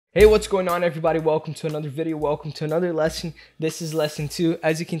Hey, what's going on, everybody? Welcome to another video. Welcome to another lesson. This is lesson 2.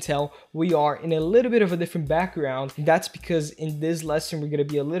 As you can tell, we are in a little bit of a different background. That's because in this lesson, we're going to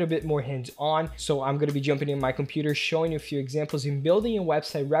be a little bit more hands-on. So I'm going to be jumping in my computer, showing you a few examples in building a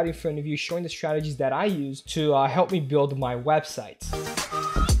website right in front of you, showing the strategies that I use to help me build my websites.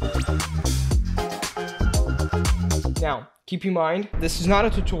 Now, keep in mind, this is not a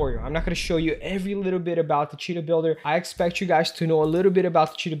tutorial. I'm not going to show you every little bit about the Cheetah Builder. I expect you guys to know a little bit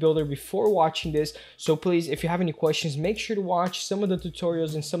about the Cheetah Builder before watching this. So please, if you have any questions, make sure to watch some of the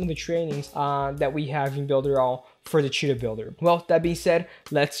tutorials and some of the trainings that we have in Builderall for the Cheetah Builder. Well, that being said,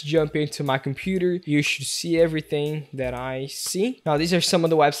 let's jump into my computer. You should see everything that I see. Now, these are some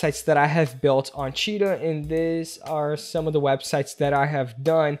of the websites that I have built on Cheetah, and these are some of the websites that I have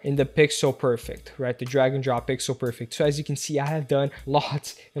done in the Pixel Perfect, right? The drag and drop Pixel Perfect. So as you can see, I have done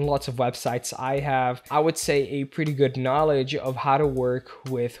lots and lots of websites. I have, I would say, a pretty good knowledge of how to work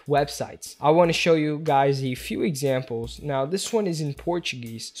with websites. I want to show you guys a few examples. Now, this one is in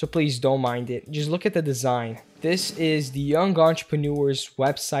Portuguese, so please don't mind it. Just look at the design. This is the Young Entrepreneurs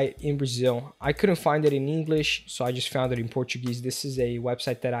website in Brazil. I couldn't find it in English, so I just found it in Portuguese. This is a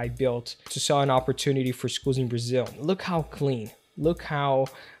website that I built to sell an opportunity for schools in Brazil. Look how clean, look how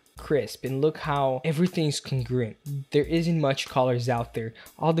crisp, and look how everything's congruent. There isn't much colors out there.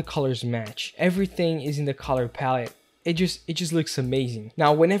 All the colors match. Everything is in the color palette. It just looks amazing.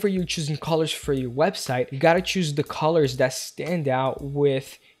 Now, whenever you're choosing colors for your website, you gotta choose the colors that stand out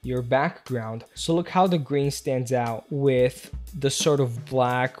with your background. So look how the green stands out with the sort of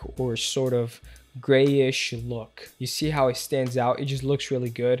black or sort of grayish look. You see how it stands out? It just looks really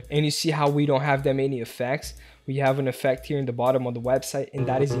good. And you see how we don't have that many effects. We have an effect here in the bottom of the website, and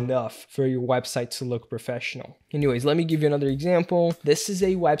that is enough for your website to look professional. Anyways, let me give you another example. This is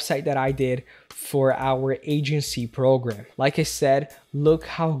a website that I did for our agency program. Like I said, look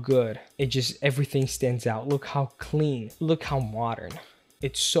how good. Everything stands out. Look how clean. Look how modern.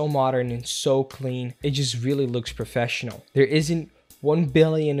 It's so modern and so clean. It just really looks professional. There isn't 1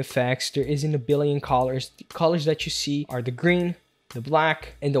 billion effects. There isn't a billion colors. The colors that you see are the green, the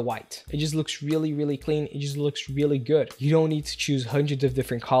black, and the white. It just looks really, really clean. It just looks really good. You don't need to choose hundreds of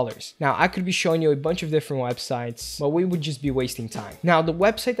different colors. Now, I could be showing you a bunch of different websites, but we would just be wasting time. Now, the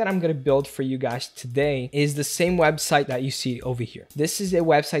website that I'm gonna build for you guys today is the same website that you see over here. This is a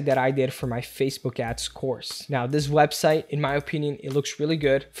website that I did for my Facebook ads course. Now, this website, in my opinion, it looks really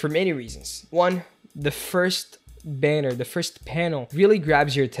good for many reasons. One, the first banner, the first panel really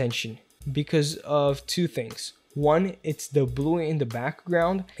grabs your attention because of two things. One, it's the blue in the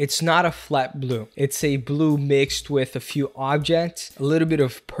background. It's not a flat blue. It's a blue mixed with a few objects, a little bit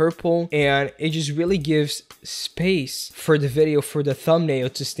of purple, and it just really gives space for the video, for the thumbnail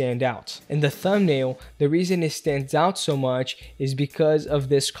to stand out. And the thumbnail, the reason it stands out so much is because of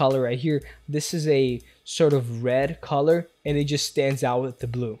this color right here. This is a sort of red color, and it just stands out with the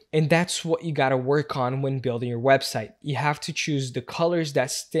blue. And that's what you got to work on when building your website. You have to choose the colors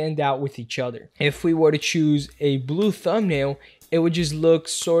that stand out with each other. If we were to choose a blue thumbnail, it would just look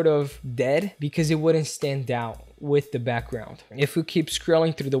sort of dead because it wouldn't stand out with the background. If we keep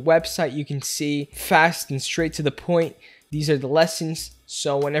scrolling through the website, you can see fast and straight to the point. These are the lessons.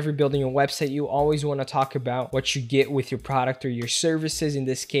 So whenever building a website, you always want to talk about what you get with your product or your services. In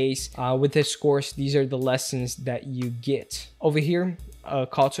this case, with this course, these are the lessons that you get. Over here,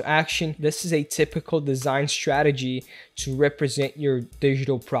 call to action. This is a typical design strategy to represent your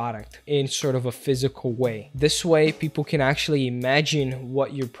digital product in sort of a physical way. This way, people can actually imagine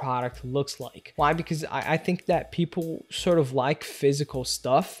what your product looks like. Why? Because I think that people sort of like physical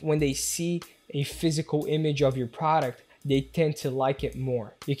stuff. When they see a physical image of your product, they tend to like it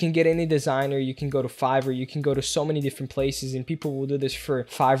more. You can get any designer, you can go to Fiverr, you can go to so many different places, and people will do this for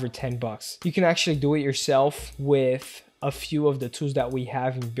 $5 or $10. You can actually do it yourself with a few of the tools that we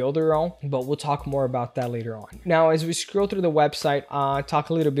have in Builderall, but we'll talk more about that later on. Now, as we scroll through the website, talk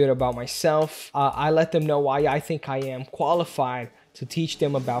a little bit about myself. I let them know why I think I am qualified to teach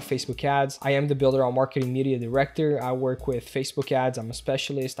them about Facebook ads. I am the Builderall Marketing Media Director. I work with Facebook ads. I'm a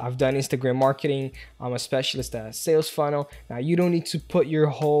specialist. I've done Instagram marketing. I'm a specialist at sales funnel. Now, you don't need to put your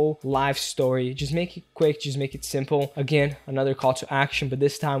whole life story. Just make it quick. Just make it simple. Again, another call to action, but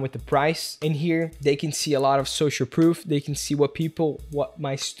this time with the price. In here, they can see a lot of social proof. They can see what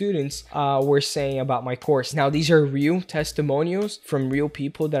my students were saying about my course. Now, these are real testimonials from real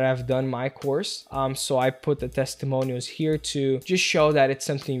people that have done my course. So I put the testimonials here to just show that it's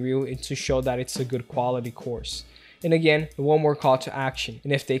something real and to show that it's a good quality course. And again, one more call to action.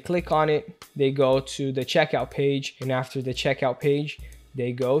 And if they click on it, they go to the checkout page. And after the checkout page,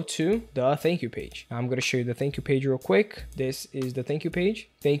 they go to the thank you page. Now I'm going to show you the thank you page real quick. This is the thank you page.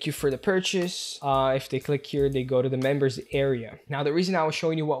 Thank you for the purchase. If they click here, they go to the members area. Now, the reason I was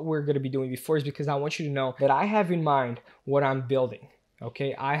showing you what we're going to be doing before is because I want you to know that I have in mind what I'm building.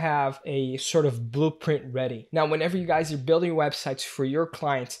 Okay, I have a sort of blueprint ready. Now, whenever you guys are building websites for your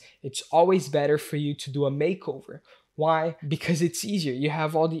clients, it's always better for you to do a makeover. Why? Because it's easier. You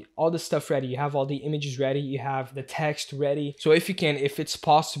have all the stuff ready. You have all the images ready. You have the text ready. So if you can, if it's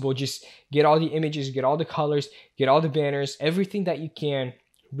possible, just get all the images, get all the colors, get all the banners, everything that you can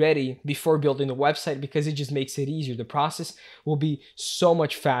ready before building the website, because it just makes it easier. The process will be so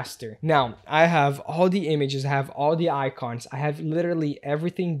much faster. Now, I have all the images, I have all the icons, I have literally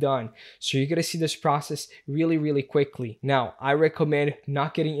everything done. So you're gonna see this process really, really quickly. Now, I recommend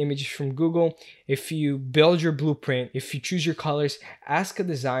not getting images from Google. If you build your blueprint, if you choose your colors, ask a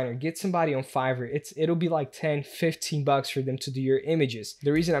designer, get somebody on Fiverr. It'll be like 10, 15 bucks for them to do your images.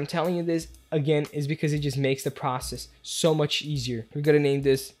 The reason I'm telling you this again is because it just makes the process so much easier. We're gonna name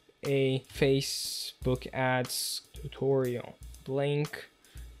this a Facebook ads tutorial blank.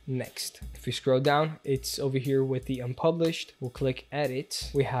 Next, if we scroll down, it's over here with the unpublished. We'll click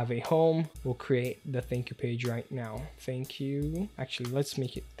edit. We have a home. We'll create the thank you page right now. Thank you. Actually, let's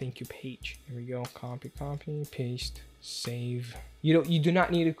make it thank you page. Here we go. Copy, paste, save. You do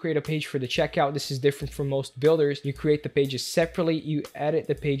not need to create a page for the checkout. This is different from most builders. You create the pages separately, you edit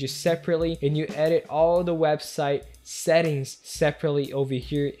the pages separately, and you edit all the website settings separately over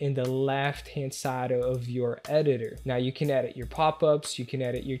here in the left hand side of your editor. Now you can edit your pop-ups, you can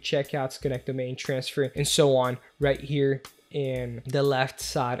edit your checkouts, connect domain transfer, and so on right here in the left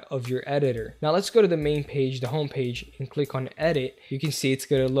side of your editor. Now let's go to the main page, the home page, and click on edit. You can see it's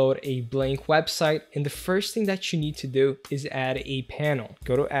going to load a blank website, and the first thing that you need to do is add a panel.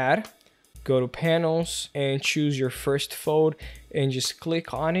 Go to add, go to panels, and choose your first fold and just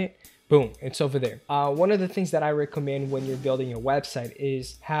click on it. Boom, it's over there. One of the things that I recommend when you're building a website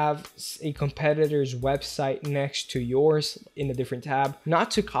is have a competitor's website next to yours in a different tab.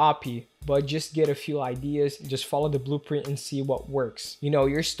 Not to copy, but just get a few ideas. Just follow the blueprint and see what works. You know,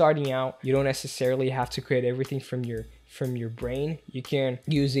 you're starting out. You don't necessarily have to create everything from your brain. You can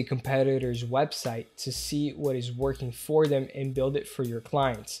use a competitor's website to see what is working for them and build it for your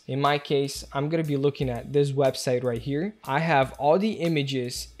clients. In my case, I'm going to be looking at this website right here. I have all the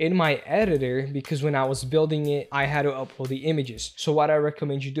images in my editor because when I was building it, I had to upload the images. So what I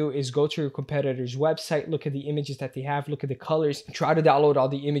recommend you do is go to your competitor's website, look at the images that they have, look at the colors, try to download all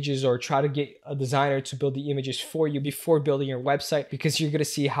the images or try to get a designer to build the images for you before building your website, because you're going to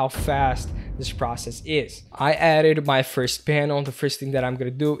see how fast this process is. I added my first panel. The first thing that I'm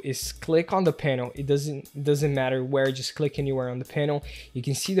going to do is click on the panel. It doesn't matter where, just click anywhere on the panel. You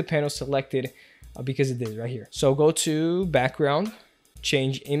can see the panel selected because it is right here. So go to background,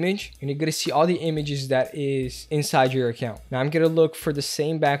 change image, and you're going to see all the images that is inside your account. Now I'm going to look for the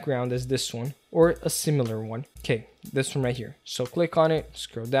same background as this one or a similar one. Okay, this one right here. So click on it,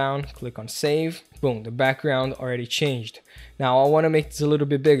 scroll down, click on save. Boom, the background already changed. Now I want to make this a little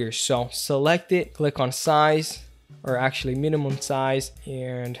bit bigger. So select it, click on size, or actually minimum size,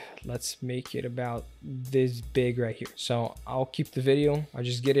 and let's make it about this big right here. So I'll keep the video, I'll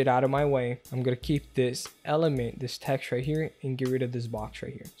just get it out of my way. I'm gonna keep this element, this text right here, and get rid of this box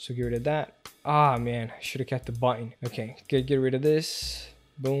right here. So get rid of that. Ah man, I should have kept the button. Okay, get rid of this.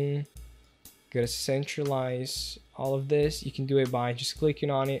 Boom. Gotta centralize all of this. You can do it by just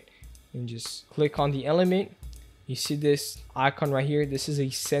clicking on it and just click on the element. You see this icon right here? This is a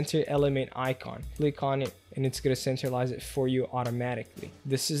center element icon. Click on it and it's going to centralize it for you automatically.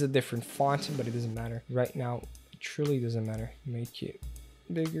 This is a different font, but it doesn't matter. Right now, it truly doesn't matter. Make it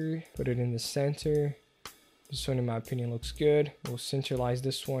bigger, put it in the center. This one, in my opinion, looks good. We'll centralize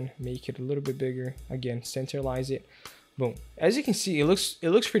this one, make it a little bit bigger. Again, centralize it. Boom. As you can see, it looks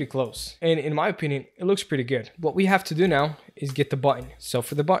pretty close. And in my opinion, it looks pretty good. What we have to do now is get the button. So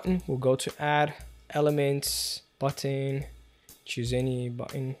for the button, we'll go to add, elements, button, choose any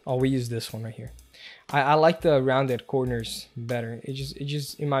button. Oh, we use this one right here. I like the rounded corners better. It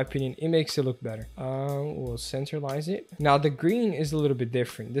just, in my opinion, it makes it look better. We'll centralize it. Now the green is a little bit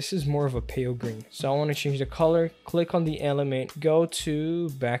different. This is more of a pale green. So I want to change the color. Click on the element, go to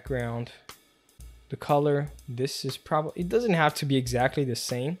background. The color, this is probably, it doesn't have to be exactly the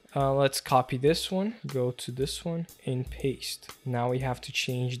same. Let's copy this one, go to this one and paste. Now we have to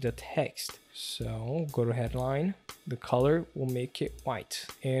change the text. So go to headline, the color, we'll make it white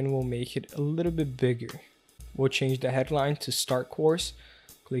and we'll make it a little bit bigger. We'll change the headline to start course.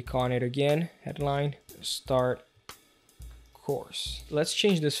 Click on it again, headline, start course. Let's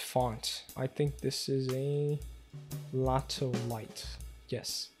change this font. I think this is a Lato Light.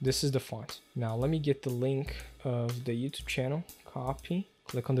 Yes, this is the font. Now let me get the link of the YouTube channel, copy,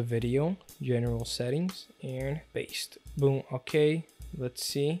 click on the video, general settings, and paste. Boom. Okay, let's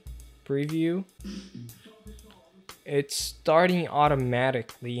see, preview. It's starting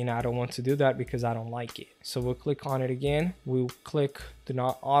automatically, and I don't want to do that because I don't like it. So we'll click on it again. We'll click do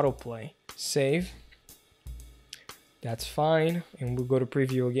not autoplay, save. That's fine, and we'll go to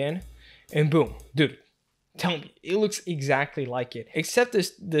preview again, and boom, dude. Tell me, it looks exactly like it, except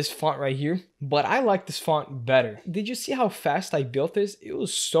this font right here. But I like this font better. Did you see how fast I built this? It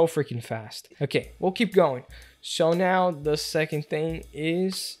was so freaking fast. Okay, we'll keep going. So now the second thing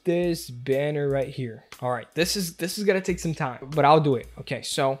is this banner right here. All right, this is gonna take some time, but I'll do it. Okay,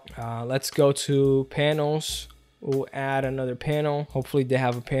 so let's go to panels. We'll add another panel. Hopefully they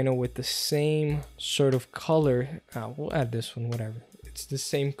have a panel with the same sort of color. We'll add this one, whatever. It's the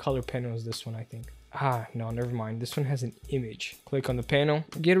same color panel as this one, I think. No, never mind. This one has an image. Click on the panel,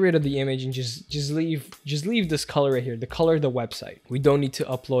 get rid of the image, and just leave this color right here, the color of the website. We don't need to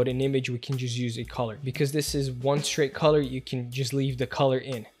upload an image. We can just use a color. Because this is one straight color, you can just leave the color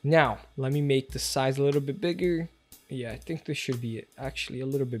in. Now, let me make the size a little bit bigger. Yeah, I think this should be actually a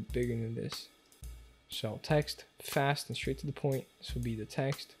little bit bigger than this. So text, fast and straight to the point. This will be the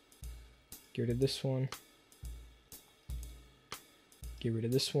text. Get rid of this one. Get rid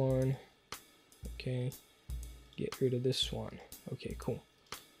of this one. Okay, get rid of this one. Okay, cool.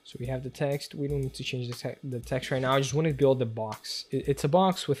 So we have the text. We don't need to change the text right now. I just want to build the box. It's a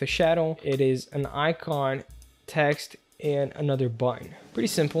box with a shadow. It is an icon, text, and another button. Pretty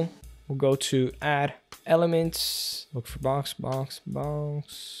simple. We'll go to add elements, look for box.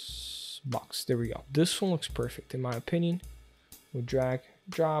 There we go. This one looks perfect in my opinion. We'll drag,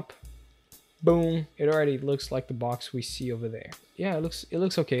 drop. Boom, it already looks like the box we see over there. Yeah, it looks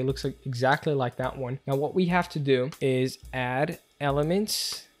okay. It looks like exactly like that one. Now what we have to do is add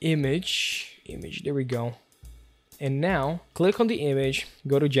elements, image, there we go. And now click on the image,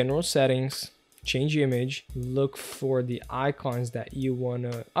 go to general settings, change image, look for the icons that you want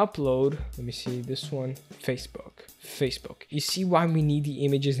to upload. Let me see this one, Facebook. You see why we need the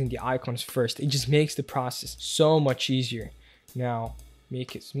images and the icons first? It just makes the process so much easier. Now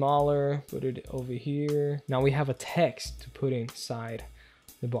make it smaller, put it over here. Now we have a text to put inside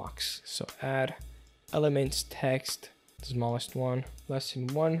the box. So add elements, text, the smallest one, lesson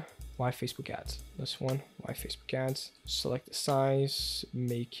 1, why Facebook ads. Lesson 1, why Facebook ads. Select the size,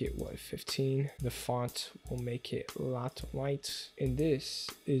 make it 15. The font will make it a lot white. And this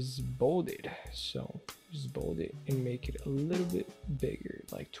is bolded. So just bold it and make it a little bit bigger,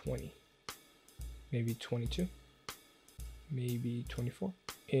 like 20, maybe 22. Maybe 24.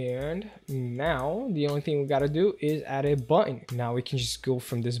 And now the only thing we got to do is add a button. Now we can just go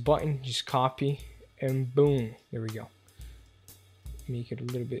from this button, just copy, and boom, there we go. Make it a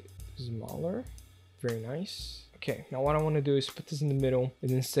little bit smaller. Very nice. Okay, now what I want to do is put this in the middle and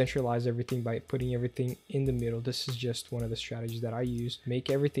then centralize everything by putting everything in the middle. This is just one of the strategies that I use. Make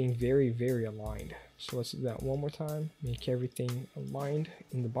everything very, very aligned. So let's do that one more time. Make everything aligned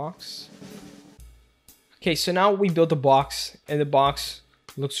in the box. Okay, so now we built the box, and the box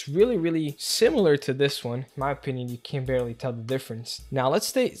looks really, really similar to this one. In my opinion, you can barely tell the difference. Now let's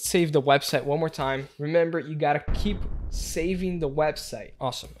save the website one more time. Remember, you gotta keep saving the website.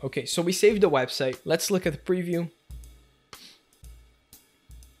 Awesome. Okay, so we saved the website. Let's look at the preview.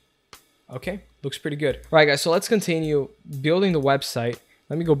 Okay, looks pretty good. All right, guys, so let's continue building the website.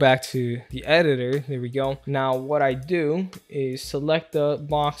 Let me go back to the editor. There we go. Now what I do is select the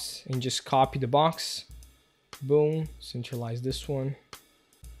box and just copy the box. Boom, centralize this one.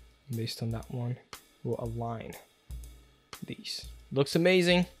 Based on that one, we'll align these. Looks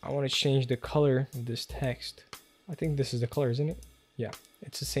amazing. I want to change the color of this text. I think this is the color, isn't it? Yeah,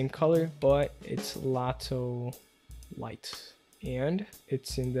 it's the same color, but it's Lato light and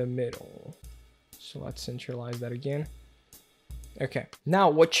it's in the middle. So let's centralize that again. Okay, now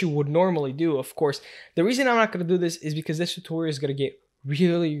what you would normally do, of course, the reason I'm not going to do this is because this tutorial is going to get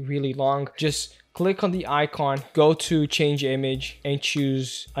really, really long. Just click on the icon, go to change image, and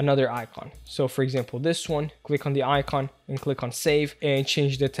choose another icon. So for example, this one, click on the icon and click on save and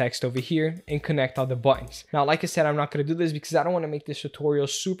change the text over here and connect all the buttons. Now, like I said, I'm not going to do this because I don't want to make this tutorial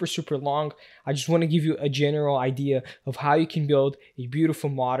super, super long. I just want to give you a general idea of how you can build a beautiful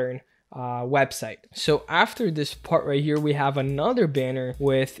modern website. So after this part right here, we have another banner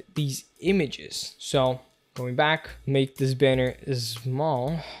with these images. So going back, make this banner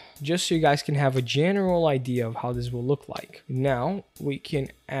small, just so you guys can have a general idea of how this will look like. Now we can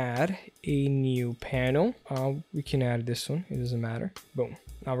add a new panel. We can add this one, it doesn't matter. Boom.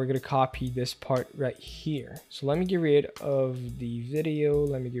 Now we're gonna copy this part right here. So let me get rid of the video.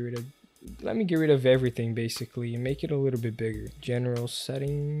 Let me get rid of everything basically and make it a little bit bigger. General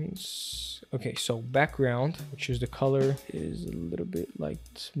settings. Okay, so background, which is the color, is a little bit like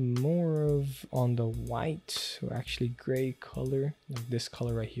more of on the white, or actually gray color, like this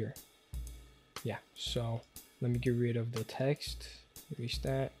color right here. Yeah, so let me get rid of the text. Erase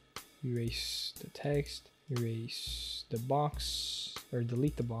that. Erase the text. Erase the box, or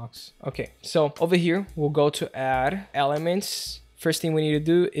delete the box. Okay, so over here we'll go to add elements. First thing we need to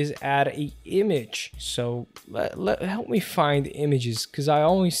do is add a image. So help me find images, because I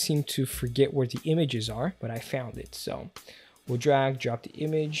always seem to forget where the images are, but I found it. So we'll drag, drop the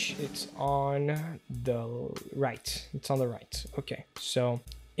image. It's on the right. It's on the right. Okay, so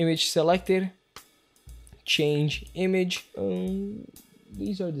image selected, change image.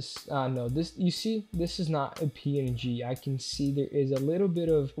 These are no, this, you see, this is not a PNG. I can see there is a little bit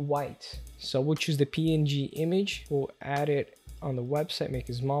of white. So we'll choose the PNG image. We'll add it on the website, make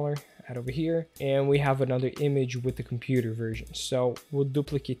it smaller, add over here. And we have another image with the computer version. So we'll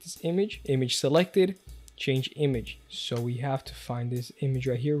duplicate this image selected, change image. So we have to find this image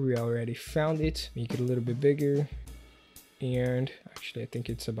right here. We already found it. Make it a little bit bigger. And actually, I think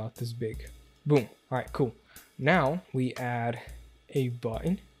it's about this big. Boom. All right, cool. Now we add a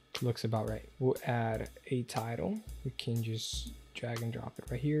button. Looks about right. We'll add a title. We can just drag and drop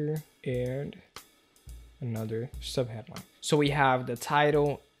it right here, and another subheadline. So we have the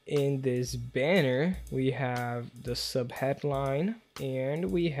title in this banner, we have the subheadline,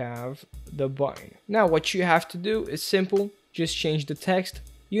 and we have the button. Now what you have to do is simple. Just change the text.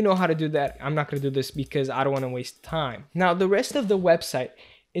 You know how to do that. I'm not going to do this because I don't want to waste time. Now the rest of the website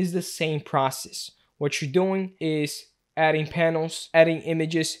is the same process. What you're doing is adding panels, adding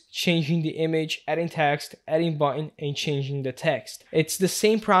images, changing the image, adding text, adding button, and changing the text. It's the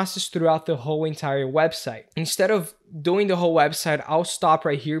same process throughout the whole entire website. Instead of doing the whole website, I'll stop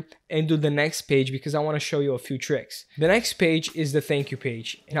right here and do the next page because I want to show you a few tricks. The next page is the thank you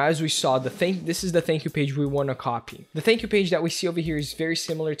page. Now, as we saw, this is the thank you page we want to copy. The thank you page that we see over here is very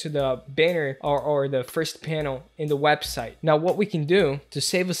similar to the banner or the first panel in the website. Now, what we can do to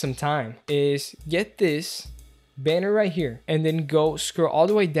save us some time is get this banner right here and then go scroll all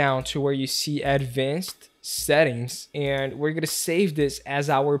the way down to where you see advanced settings, and we're gonna save this as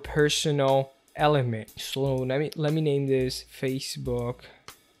our personal element. So let me name this Facebook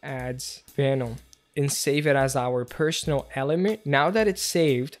ads panel and save it as our personal element. Now that it's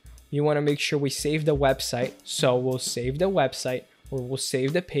saved, you want to make sure we save the website. So we'll save the website, or we'll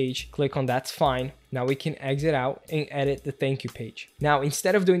save the page, click on that's fine. Now we can exit out and edit the thank you page. Now,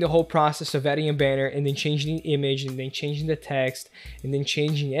 instead of doing the whole process of adding a banner and then changing the image and then changing the text and then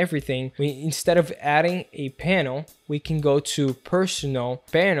changing everything, instead of adding a panel, we can go to personal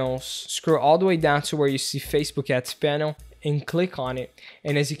panels, scroll all the way down to where you see Facebook ads panel, and click on it.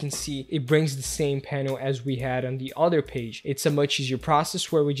 And as you can see, it brings the same panel as we had on the other page. It's a much easier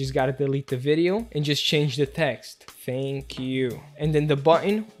process where we just got to delete the video and just change the text. Thank you. And then the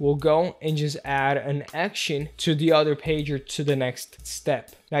button will go and just add an action to the other page or to the next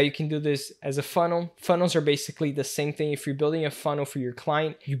step. Now you can do this as a funnel. Funnels are basically the same thing. If you're building a funnel for your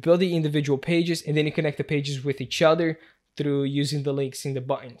client, you build the individual pages and then you connect the pages with each other through using the links in the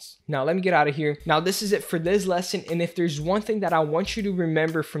buttons. Now let me get out of here. Now this is it for this lesson, and if there's one thing that I want you to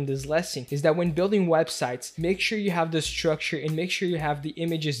remember from this lesson is that when building websites, make sure you have the structure and make sure you have the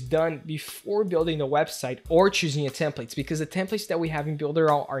images done before building the website or choosing your templates, because the templates that we have in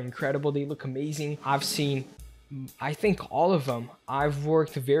Builderall are incredible. They look amazing. I've seen, I think, all of them. I've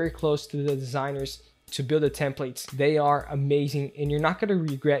worked very close to the designers to build the templates. They are amazing, and you're not going to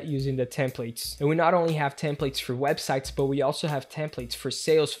regret using the templates. And we not only have templates for websites, but we also have templates for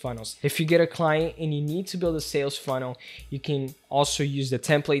sales funnels. If you get a client and you need to build a sales funnel, you can also use the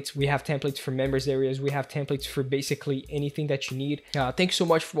templates. We have templates for members areas. We have templates for basically anything that you need. Thanks so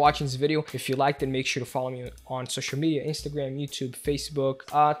much for watching this video. If you liked it, make sure to follow me on social media, Instagram, YouTube,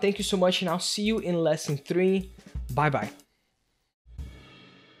 Facebook. Thank you so much, and I'll see you in lesson 3. Bye-bye.